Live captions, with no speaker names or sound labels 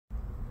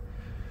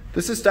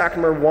This is stock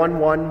number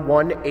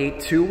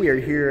 11182. We are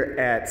here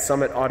at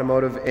Summit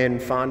Automotive in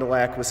Fond du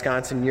Lac,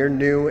 Wisconsin, your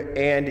new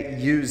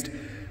and used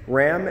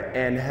Ram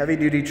and heavy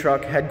duty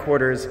truck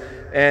headquarters.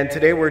 And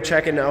today we're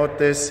checking out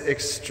this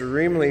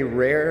extremely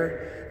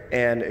rare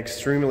and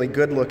extremely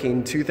good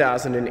looking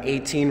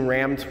 2018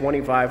 Ram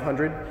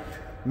 2500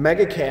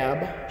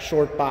 Megacab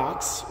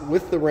Shortbox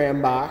with the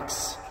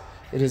RamBox.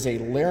 It is a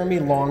Laramie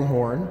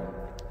Longhorn.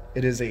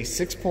 It is a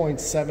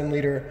 6.7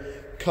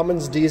 liter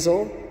Cummins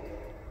diesel.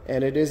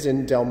 And it is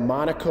in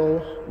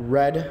Delmonico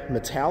red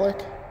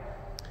metallic.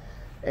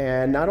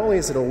 And not only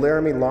is it a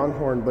Laramie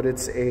Longhorn, but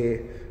it's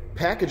a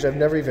package I've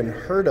never even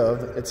heard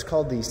of. It's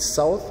called the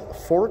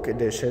Southfork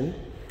edition.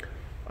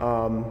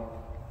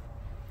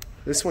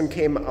 This one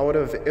came out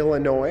of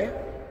Illinois,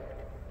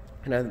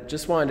 and I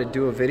just wanted to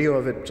do a video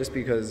of it just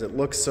because it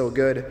looks so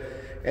good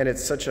and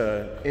it's such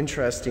an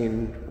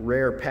interesting,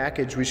 rare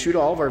package. We shoot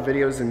all of our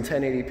videos in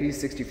 1080p,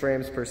 60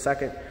 frames per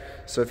second.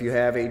 So if you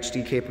have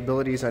HD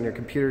capabilities on your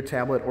computer,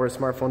 tablet, or a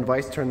smartphone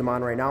device, turn them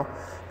on right now,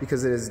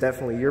 because it is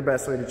definitely your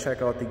best way to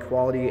check out the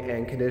quality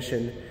and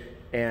condition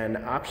and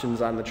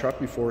options on the truck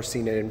before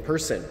seeing it in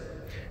person.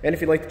 And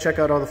if you'd like to check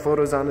out all the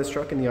photos on this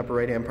truck, in the upper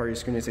right hand part of your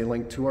screen is a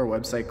link to our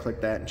website.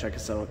 Click that and check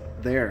us out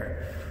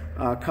there.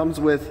 Comes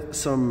with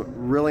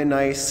some really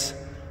nice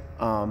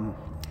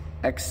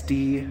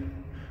XD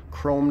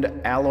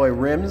chromed alloy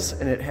rims,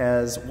 and it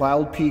has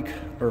Wild Peak,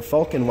 or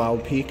Falcon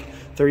Wild Peak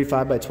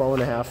 35 by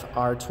 12.5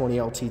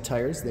 R20 LT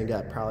tires. They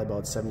got probably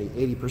about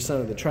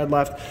 70–80% of the tread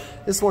left.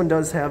 This one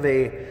does have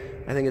I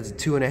think it's a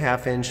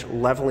 2.5 inch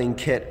leveling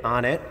kit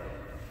on it.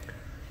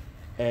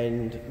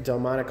 And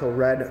Delmonico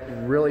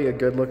red, really a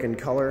good looking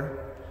color.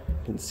 You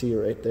can see it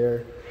right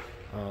there.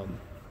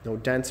 No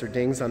dents or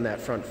dings on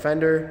that front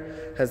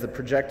fender. Has the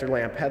projector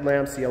lamp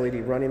headlamps, the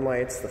LED running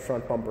lights, the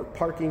front bumper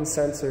parking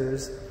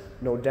sensors.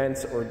 No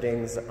dents or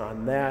dings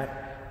on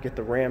that. Get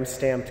the Ram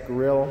stamped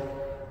grille.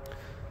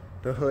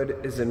 The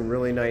hood is in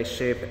really nice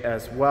shape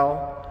as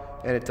well,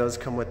 and it does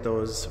come with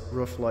those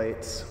roof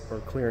lights or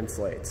clearance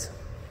lights.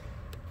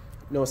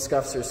 No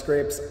scuffs or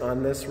scrapes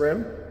on this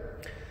rim.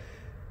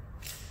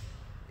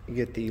 You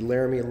get the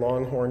Laramie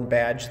Longhorn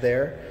badge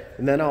there,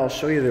 and then I'll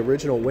show you the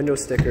original window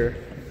sticker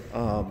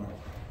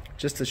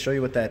just to show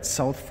you what that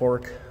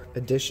Southfork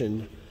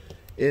edition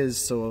is.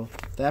 So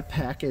that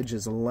package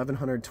is an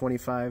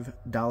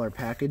 $1,125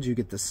 package. You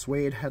get the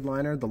suede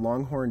headliner, the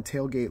Longhorn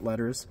tailgate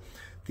letters,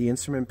 the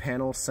instrument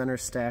panel, center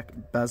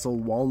stack, bezel,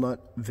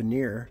 walnut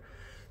veneer.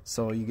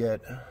 So you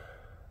get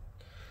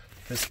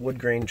this wood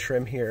grain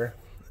trim here,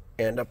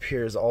 and up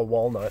here is all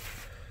walnut.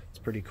 It's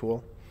pretty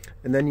cool.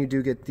 And then you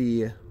do get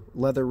the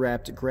leather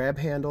wrapped grab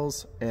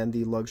handles and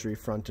the luxury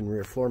front and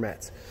rear floor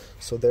mats.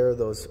 So there are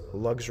those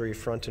luxury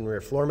front and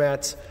rear floor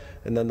mats,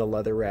 and then the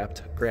leather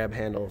wrapped grab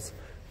handles.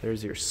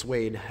 There's your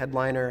suede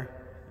headliner,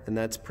 and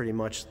that's pretty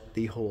much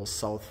the whole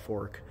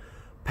Southfork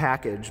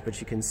package. But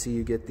you can see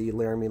you get the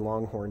Laramie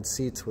Longhorn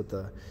seats with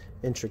the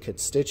intricate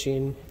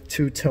stitching,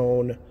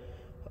 two-tone,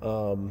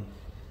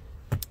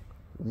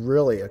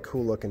 really a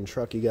cool looking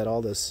truck. You got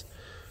all this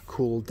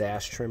cool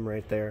dash trim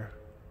right there.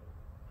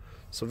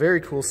 So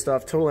very cool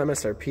stuff. Total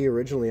MSRP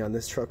originally on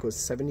this truck was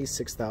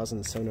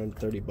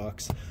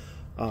 $76,730.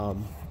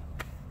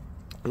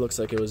 It looks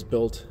like it was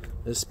built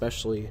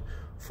especially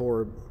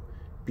for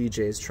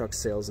BJ's Truck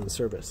Sales and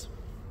Service.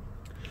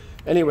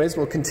 Anyways,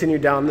 we'll continue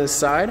down this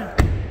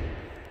side.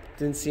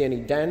 Didn't see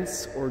any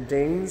dents or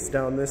dings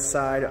down this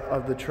side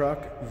of the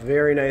truck.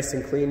 Very nice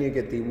and clean. You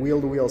get the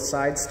wheel-to-wheel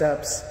side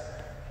steps.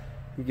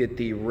 You get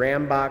the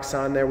RamBox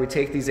on there. We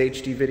take these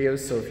HD videos,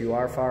 so if you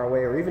are far away,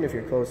 or even if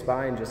you're close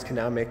by and just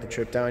cannot make the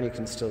trip down, you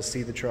can still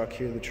see the truck,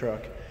 hear the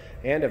truck,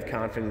 and have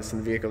confidence in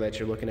the vehicle that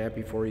you're looking at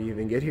before you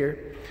even get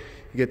here.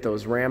 You get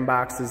those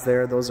RamBoxes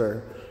there. Those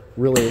are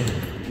really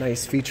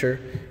nice feature.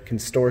 You can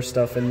store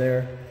stuff in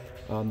there.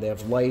 They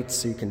have lights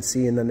so you can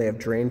see, and then they have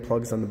drain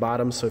plugs on the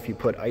bottom, so if you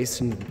put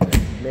ice and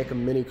make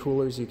them mini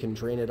coolers, you can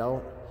drain it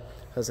out.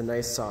 Has a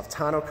nice soft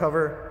tonneau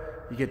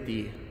cover. You get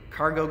the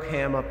cargo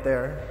cam up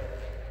there.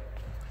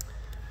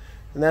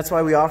 And that's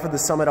why we offer the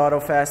Summit Auto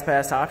Fast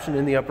Pass option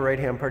in the upper right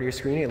hand part of your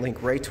screen. A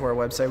link right to our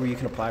website where you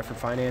can apply for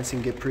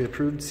financing, get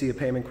pre-approved, see a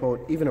payment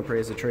quote, even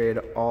appraise a trade,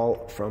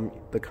 all from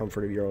the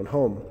comfort of your own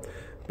home.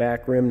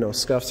 Back rim, no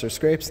scuffs or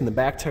scrapes, and the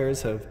back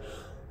tires have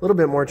a little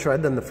bit more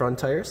tread than the front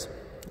tires.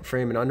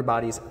 Frame and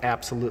underbody is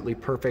absolutely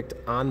perfect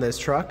on this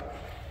truck,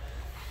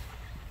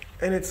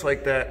 and it's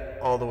like that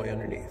all the way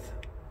underneath.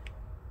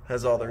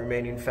 Has all the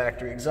remaining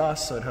factory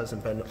exhaust, so it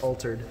hasn't been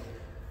altered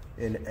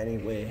in any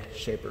way,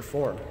 shape, or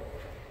form,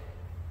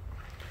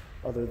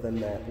 other than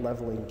that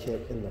leveling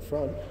kit in the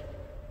front.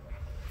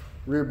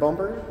 Rear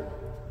bumper,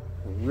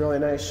 really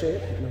nice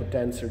shape, no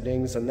dents or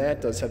dings on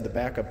that. Does have the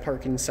backup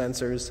parking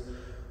sensors.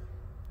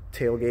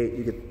 Tailgate,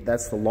 you get,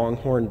 that's the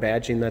Longhorn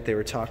badging that they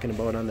were talking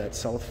about on that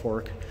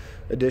Southfork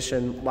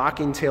edition.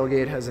 Locking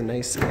tailgate, has a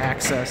nice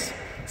access,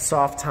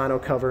 soft tonneau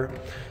cover,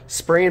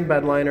 spray and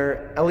bed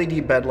liner,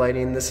 LED bed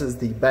lighting. This is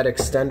the bed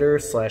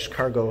extender slash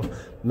cargo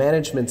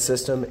management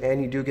system,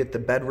 and you do get the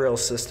Bedrail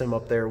system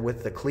up there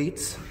with the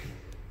cleats.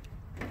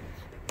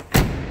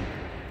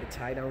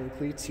 tie-down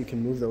cleats. You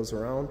can move those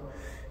around.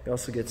 You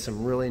also get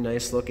some really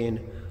nice looking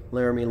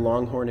Laramie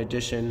Longhorn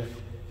edition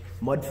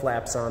mud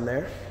flaps on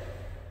there.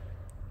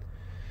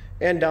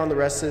 And down the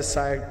rest of the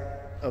side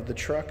of the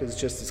truck is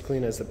just as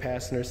clean as the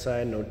passenger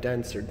side, no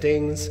dents or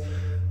dings.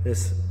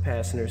 This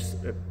passenger's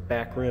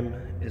back rim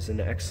is in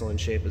excellent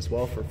shape as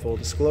well, for full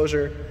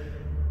disclosure.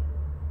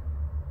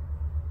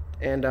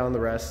 And down the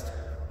rest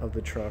of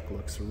the truck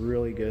looks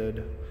really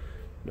good.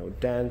 No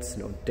dents,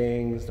 no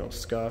dings, no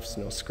scuffs,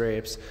 no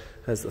scrapes.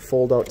 Has the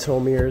fold-out tow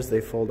mirrors.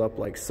 They fold up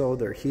like so.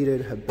 They're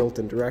heated, have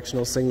built-in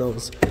directional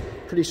signals.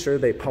 Pretty sure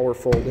they power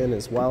fold in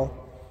as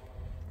well.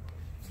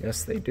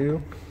 Yes, they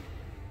do.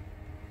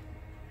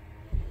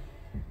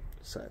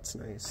 So that's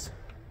nice.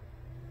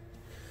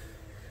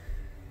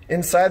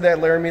 Inside that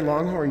Laramie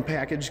Longhorn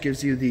package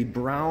gives you the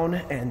brown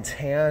and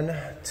tan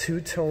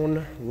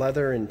two-tone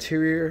leather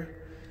interior.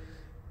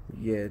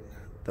 You get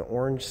the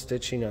orange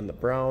stitching on the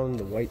brown,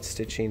 the white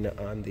stitching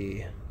on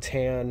the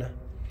tan,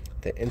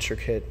 the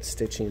intricate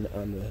stitching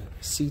on the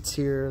seats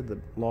here, the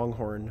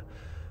Longhorn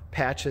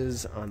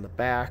patches on the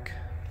back.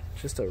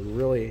 Just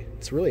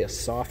it's really a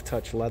soft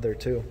touch leather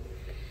too.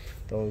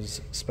 Those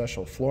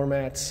special floor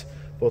mats.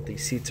 Both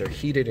these seats are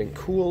heated and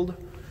cooled.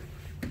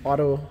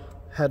 Auto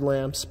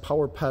headlamps,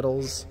 power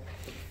pedals.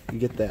 You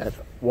get that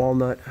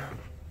walnut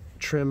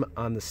trim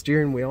on the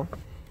steering wheel.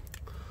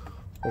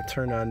 We'll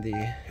turn on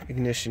the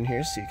ignition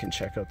here so you can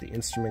check out the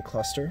instrument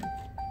cluster.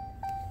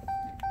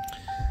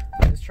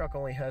 This truck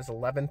only has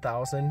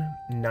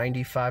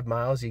 11,095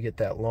 miles. You get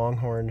that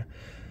Longhorn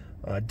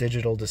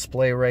digital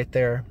display right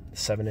there,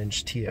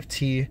 7-inch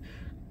TFT.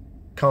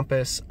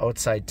 Compass,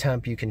 outside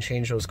temp, you can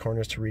change those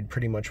corners to read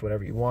pretty much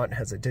whatever you want. It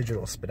has a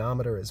digital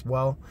speedometer as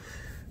well.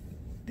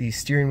 The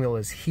steering wheel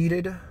is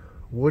heated,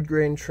 wood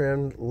grain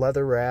trimmed,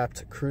 leather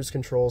wrapped, cruise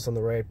controls on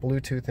the right,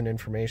 Bluetooth and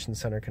information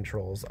center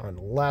controls on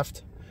the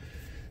left.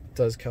 It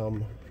does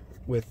come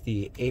with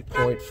the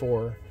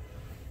 8.4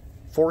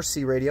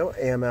 4C radio,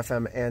 AM,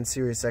 FM, and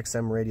Sirius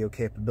XM radio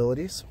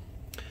capabilities.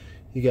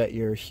 You got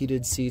your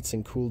heated seats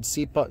and cooled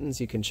seat buttons.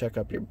 You can check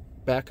up your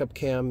backup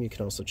cam. You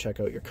can also check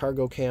out your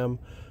cargo cam,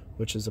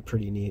 which is a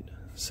pretty neat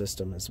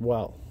system as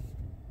well.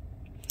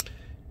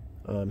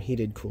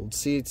 Heated, cooled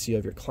seats. You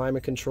have your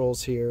climate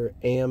controls here,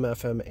 AM,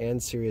 FM,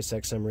 and Sirius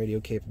XM radio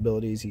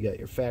capabilities. You got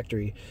your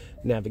factory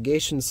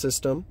navigation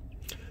system.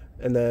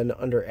 And then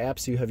under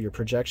apps, you have your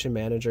projection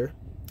manager,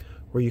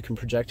 where you can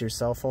project your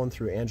cell phone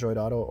through Android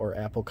Auto or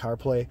Apple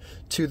CarPlay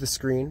to the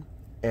screen.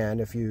 And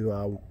if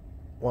you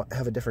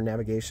have a different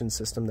navigation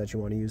system that you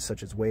want to use,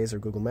 such as Waze or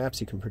Google Maps,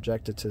 you can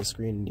project it to the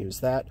screen and use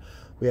that.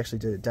 We actually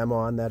did a demo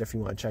on that if you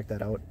want to check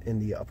that out in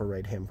the upper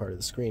right hand part of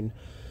the screen,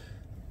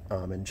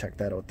 and check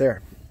that out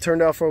there.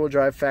 Turned out four-wheel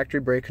drive factory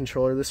brake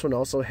controller. This one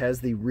also has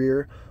the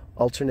rear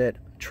alternate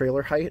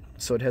trailer height,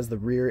 so it has the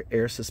rear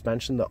air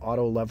suspension, the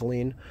auto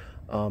leveling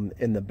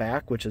in the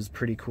back, which is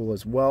pretty cool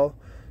as well.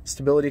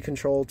 Stability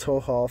control, tow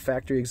haul,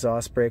 factory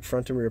exhaust brake,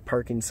 front and rear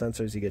parking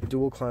sensors. You get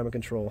dual climate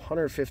control,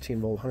 115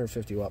 volt,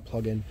 150 watt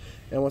plug-in.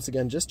 And once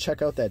again, just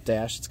check out that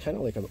dash. It's kind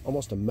of like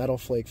almost a metal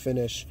flake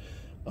finish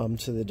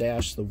to the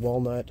dash, the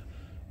walnut.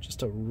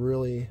 Just a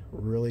really,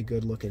 really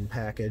good looking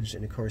package.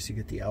 And of course, you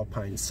get the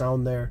Alpine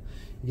sound there.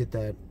 You get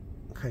that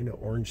kind of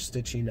orange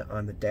stitching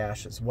on the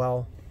dash as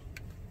well.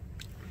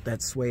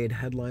 That suede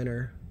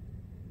headliner.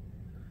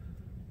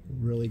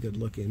 Really good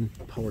looking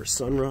power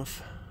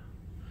sunroof.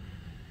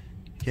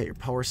 You get your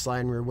power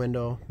slide rear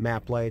window,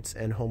 map lights,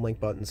 and home link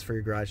buttons for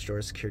your garage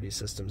door security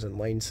systems and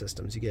lane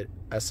systems. You get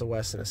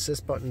SOS and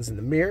assist buttons in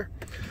the mirror.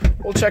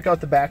 We'll check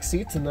out the back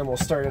seats and then we'll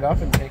start it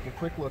up and take a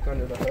quick look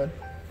under the hood.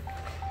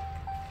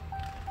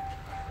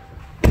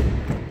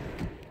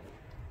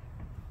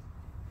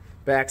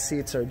 Back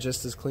seats are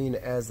just as clean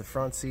as the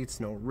front seats.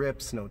 No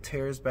rips, no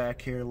tears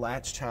back here.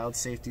 Latch child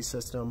safety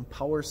system,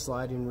 power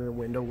sliding rear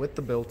window with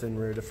the built-in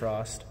rear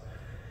defrost.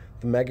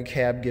 The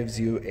Megacab gives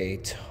you a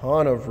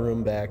ton of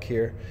room back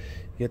here.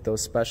 You get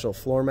those special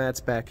floor mats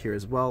back here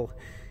as well.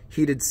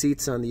 Heated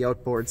seats on the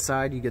outboard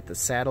side. You get the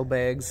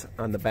saddlebags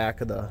on the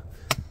back of the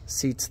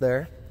seats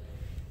there,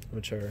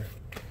 which are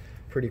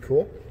pretty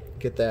cool.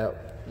 Get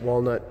that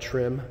walnut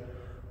trim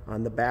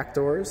on the back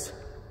doors.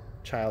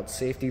 Child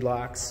safety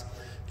locks.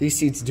 These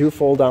seats do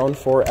fold down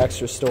for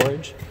extra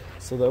storage,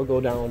 so they'll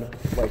go down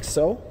like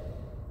so.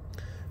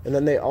 And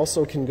then they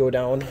also can go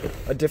down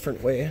a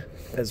different way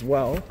as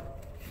well.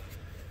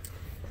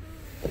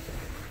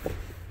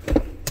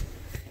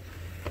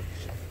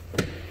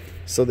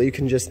 So that you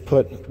can just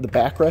put the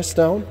backrest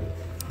down.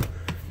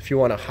 If you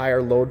want a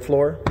higher load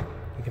floor,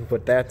 you can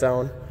put that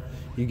down.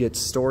 You get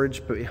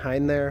storage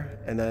behind there,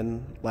 and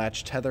then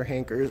latch tether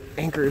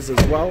anchors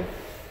as well.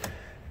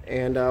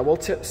 And we'll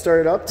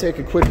start it up, take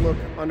a quick look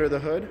under the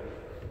hood.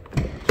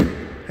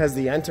 Has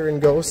the enter and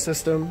go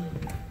system.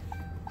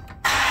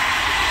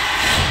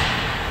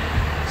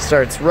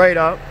 Starts right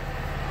up.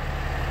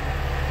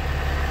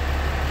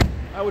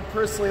 I would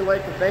personally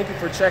like to thank you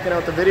for checking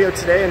out the video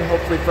today, and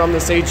hopefully from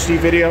this HD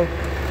video,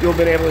 you'll have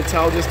been able to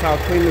tell just how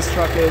clean this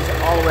truck is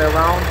all the way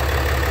around.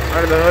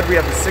 Under the hood, we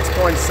have the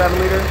 6.7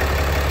 liter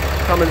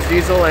Cummins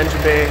diesel,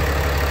 engine bay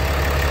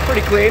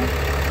pretty clean.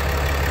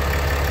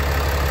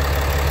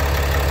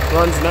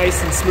 Runs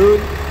nice and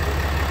smooth.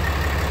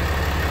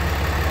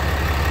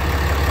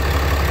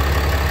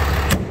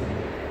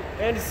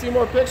 And to see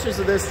more pictures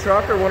of this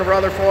truck or one of our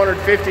other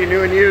 450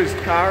 new and used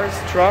cars,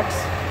 trucks,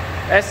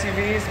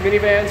 SUVs,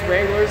 minivans,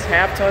 Wranglers,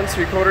 half tons,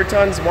 3/4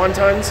 tons, 1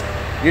 tons,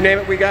 you name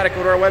it, we got it.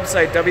 Go to our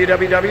website,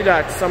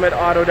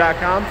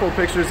 www.summitauto.com. Full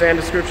pictures and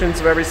descriptions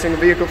of every single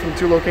vehicle from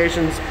 2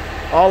 locations,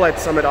 all at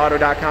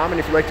summitauto.com. And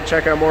if you'd like to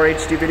check out more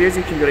HD videos,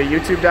 you can go to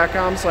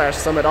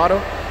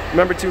youtube.com/summitauto.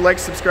 Remember to like,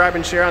 subscribe,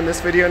 and share on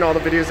this video and all the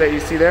videos that you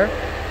see there.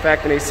 In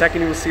fact, in a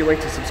second, you will see a link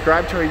to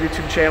subscribe to our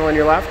YouTube channel on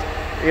your left.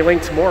 A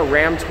link to more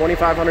Ram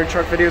 2500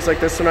 truck videos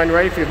like this one on your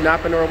right. If you have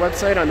not been to our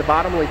website, on the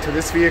bottom, link to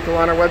this vehicle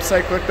on our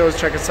website. Click those,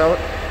 check us out.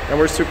 And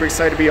we're super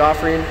excited to be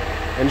offering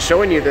and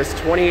showing you this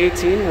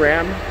 2018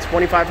 Ram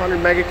 2500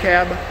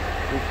 Megacab,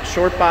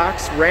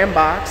 Shortbox,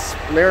 RamBox,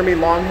 Laramie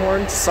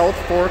Longhorn,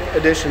 Southfork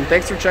edition.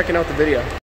 Thanks for checking out the video.